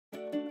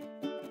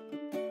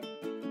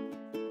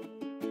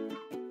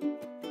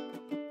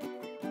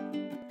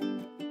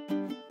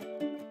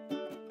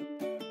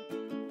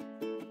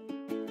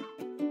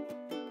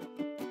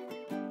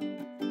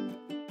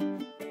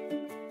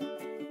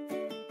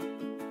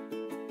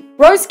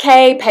Rose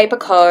K, Paper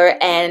Co,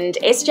 and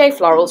SJ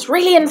Florals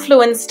really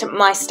influenced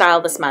my style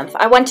this month.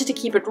 I wanted to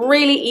keep it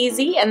really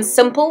easy and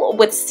simple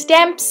with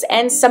stamps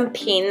and some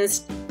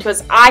pens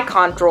because I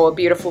can't draw a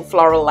beautiful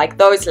floral like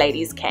those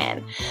ladies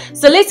can.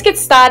 So let's get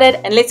started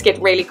and let's get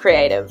really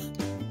creative.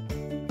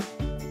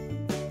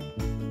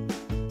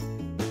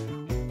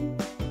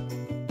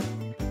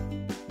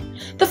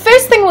 The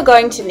first thing we're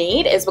going to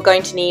need is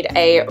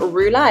a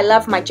ruler. I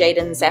love my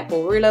Jaden's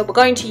Apple ruler. We're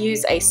going to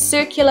use a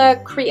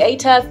circular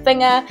creator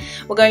thinger.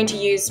 We're going to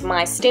use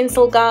my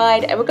stencil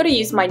guide, and we're going to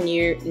use my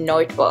new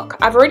notebook.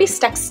 I've already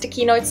stuck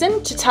sticky notes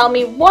in to tell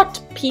me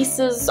what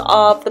pieces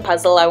of the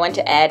puzzle I want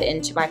to add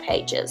into my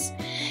pages.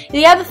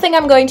 The other thing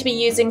I'm going to be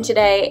using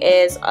today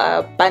is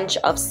a bunch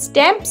of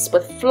stamps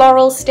with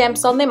floral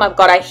stamps on them. I've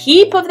got a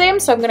heap of them,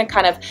 so I'm going to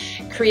kind of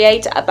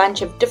create a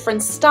bunch of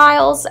different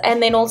styles,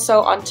 and then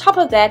also on top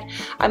of that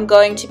I'm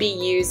going to be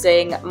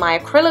using my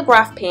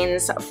acrylograph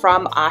pens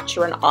from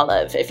Archer and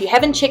Olive. If you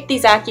haven't checked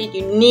these out yet,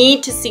 you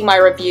need to see my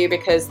review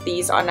because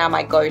these are now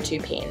my go-to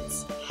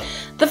pens.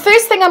 The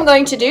first thing I'm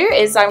going to do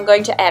is I'm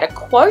going to add a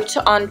quote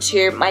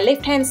onto my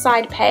left-hand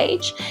side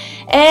page.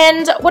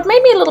 And what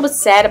made me a little bit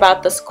sad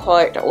about this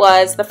quote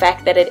was the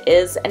fact that it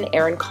is an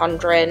Erin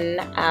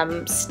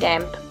Condren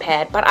stamp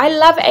pad. But I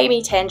love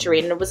Amy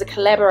Tangerine, and it was a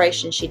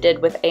collaboration she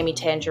did with Amy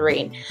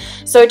Tangerine.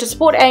 So to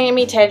support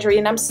Amy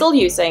Tangerine, I'm still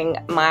using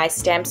my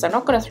stamps. I'm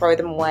not going to throw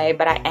them away,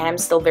 but I am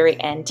still very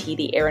anti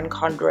the Erin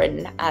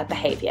Condren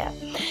behavior.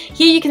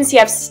 Here you can see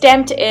I've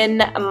stamped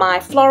in my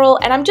floral,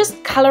 and I'm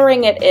just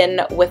coloring it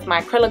in with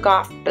my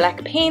acrylograph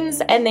black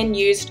pens, and then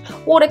used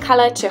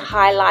watercolor to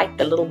highlight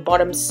the little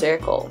bottom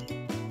circle.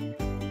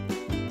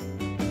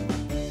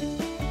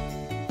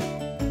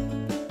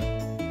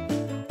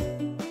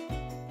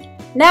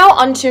 Now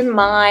onto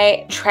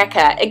my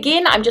tracker.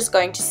 Again, I'm just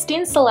going to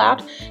stencil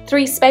out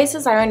 3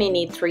 spaces. I only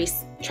need 3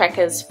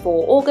 trackers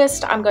for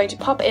August. I'm going to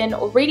pop in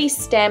already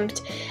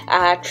stamped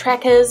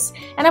trackers,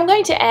 and I'm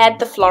going to add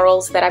the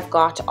florals that I've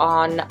got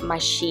on my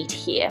sheet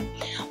here.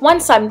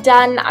 Once I'm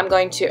done, I'm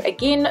going to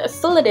again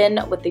fill it in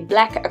with the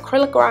black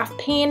acrylograph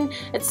pen.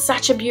 It's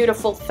such a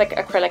beautiful thick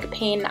acrylic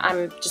pen.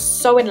 I'm just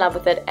so in love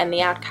with it, and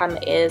the outcome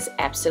is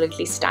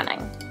absolutely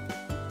stunning.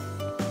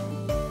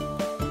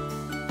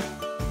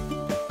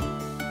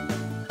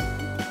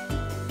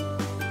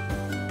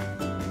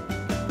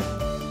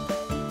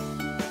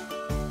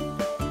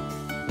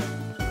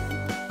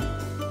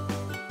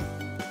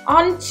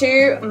 On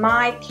to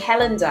my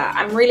calendar.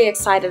 I'm really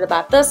excited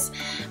about this.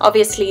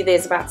 Obviously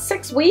there's about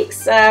 6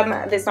 weeks.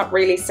 There's not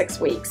really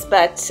 6 weeks,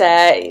 but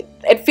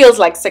it feels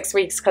like 6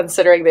 weeks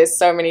considering there's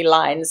so many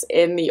lines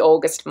in the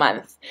August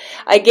month.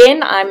 Again,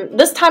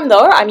 this time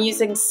though, I'm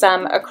using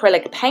some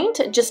acrylic paint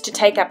just to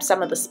take up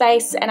some of the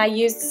space, and I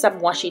used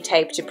some washi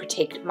tape to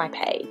protect my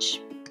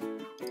page.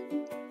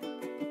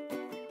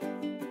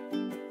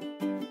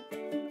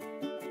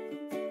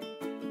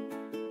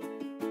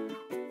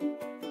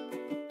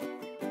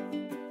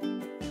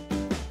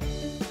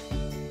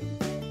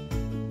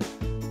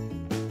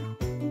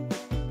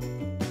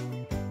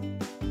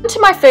 To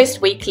my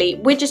first weekly,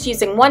 we're just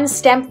using 1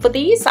 stamp for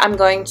these. I'm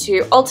going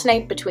to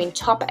alternate between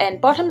top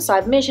and bottom, so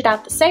I've measured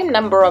out the same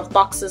number of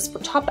boxes for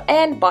top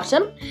and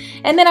bottom,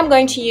 and then I'm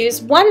going to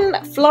use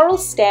 1 floral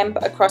stamp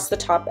across the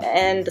top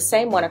and the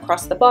same one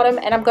across the bottom,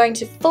 and I'm going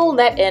to fill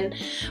that in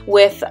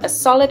with a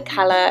solid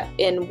color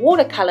in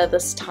watercolor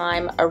this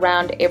time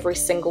around every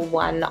single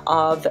one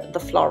of the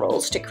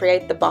florals to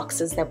create the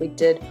boxes that we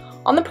did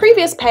on the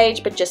previous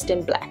page, but just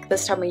in black.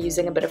 This time we're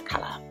using a bit of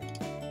color.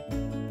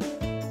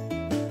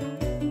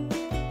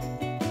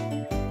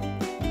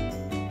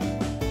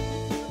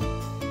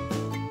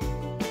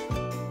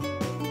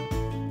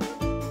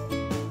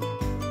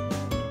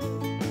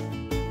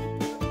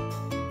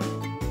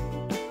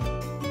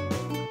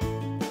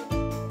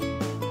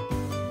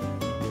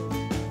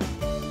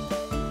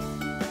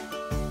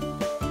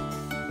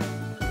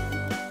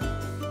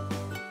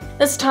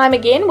 This time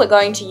again we're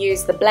going to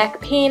use the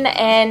black pen,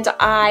 and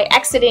I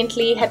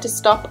accidentally had to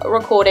stop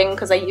recording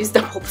because I used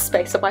up all the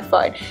space on my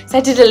phone. So I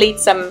had to delete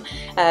some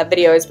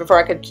videos before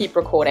I could keep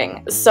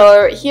recording.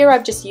 So here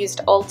I've just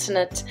used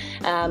alternate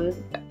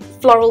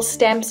floral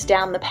stamps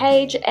down the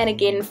page, and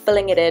again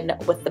filling it in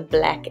with the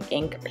black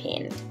ink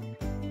pen.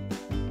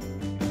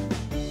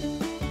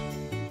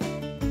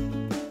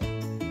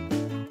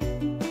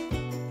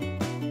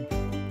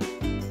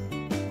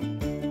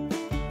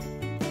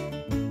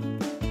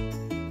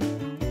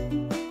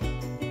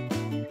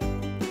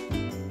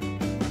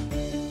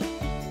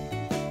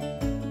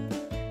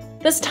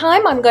 This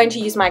time I'm going to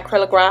use my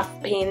acrylograph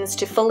pens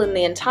to fill in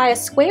the entire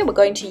square. We're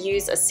going to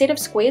use a set of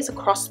squares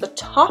across the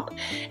top,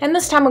 and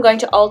this time we're going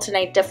to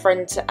alternate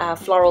different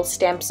floral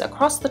stamps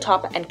across the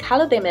top and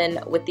color them in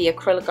with the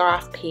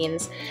acrylograph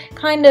pens,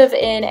 kind of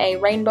in a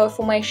rainbow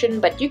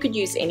formation, but you could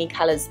use any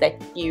colors that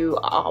you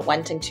are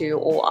wanting to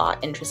or are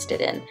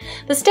interested in.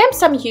 The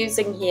stamps I'm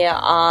using here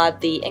are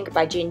the Ink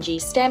by Jen G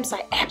stamps.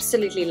 I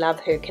absolutely love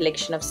her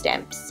collection of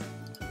stamps.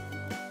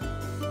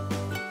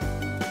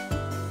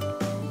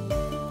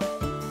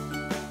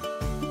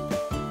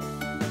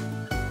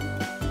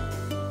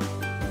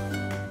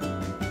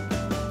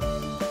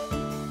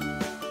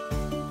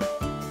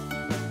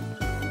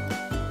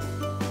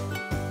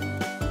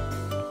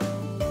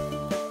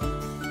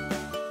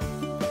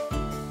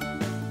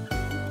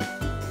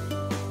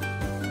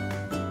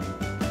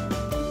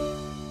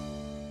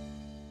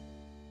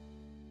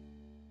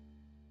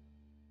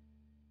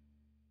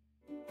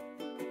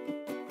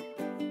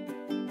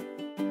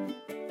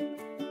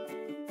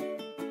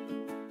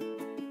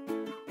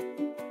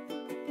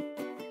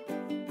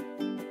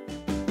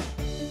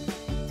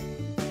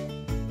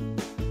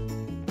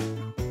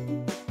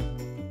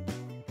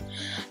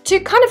 To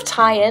kind of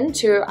tie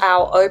into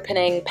our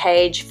opening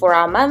page for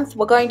our month,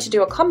 we're going to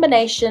do a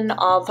combination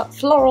of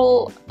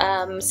floral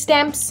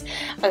stamps,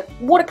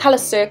 watercolor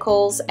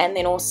circles, and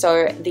then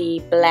also the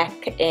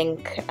black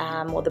ink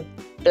or the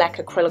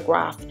black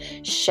acrylograph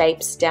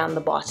shapes down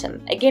the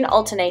bottom. Again,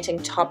 alternating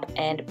top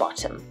and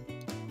bottom.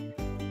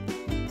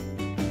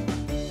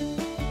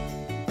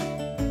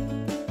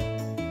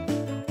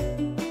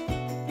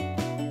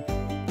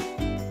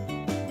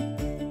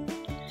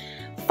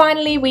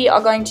 Finally, we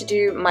are going to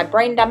do my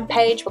brain dump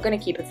page. We're going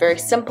to keep it very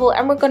simple,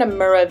 and we're going to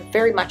mirror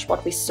very much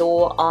what we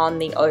saw on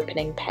the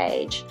opening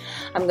page.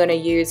 I'm going to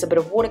use a bit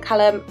of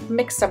watercolor,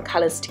 mix some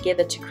colors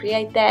together to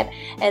create that,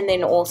 and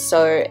then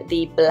also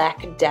the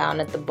black down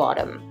at the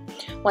bottom.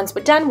 Once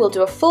we're done, we'll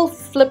do a full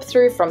flip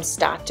through from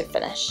start to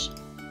finish.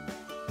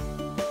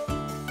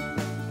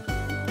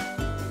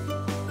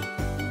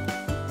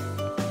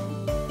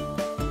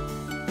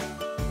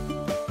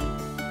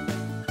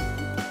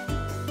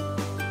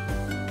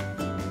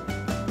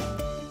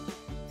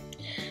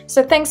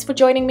 So thanks for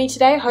joining me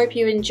today. Hope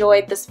you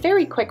enjoyed this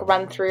very quick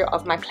run through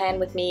of my plan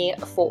with me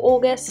for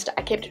August.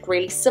 I kept it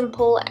really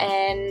simple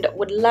and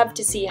would love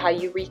to see how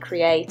you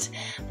recreate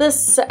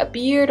this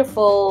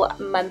beautiful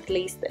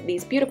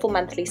these beautiful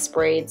monthly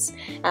spreads.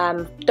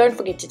 Don't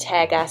forget to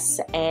tag us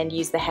and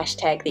use the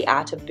hashtag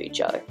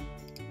 #TheArtOfBujo.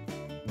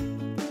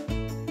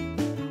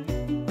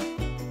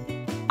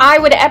 I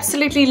would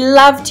absolutely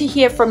love to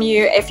hear from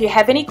you if you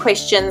have any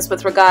questions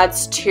with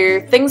regards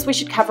to things we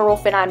should cover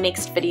off in our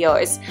next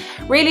videos.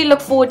 Really look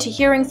forward to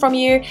hearing from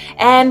you,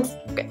 and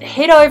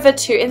head over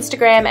to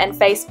Instagram and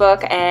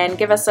Facebook and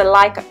give us a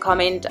like,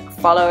 comment,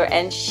 follow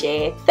and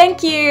share.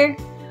 Thank you!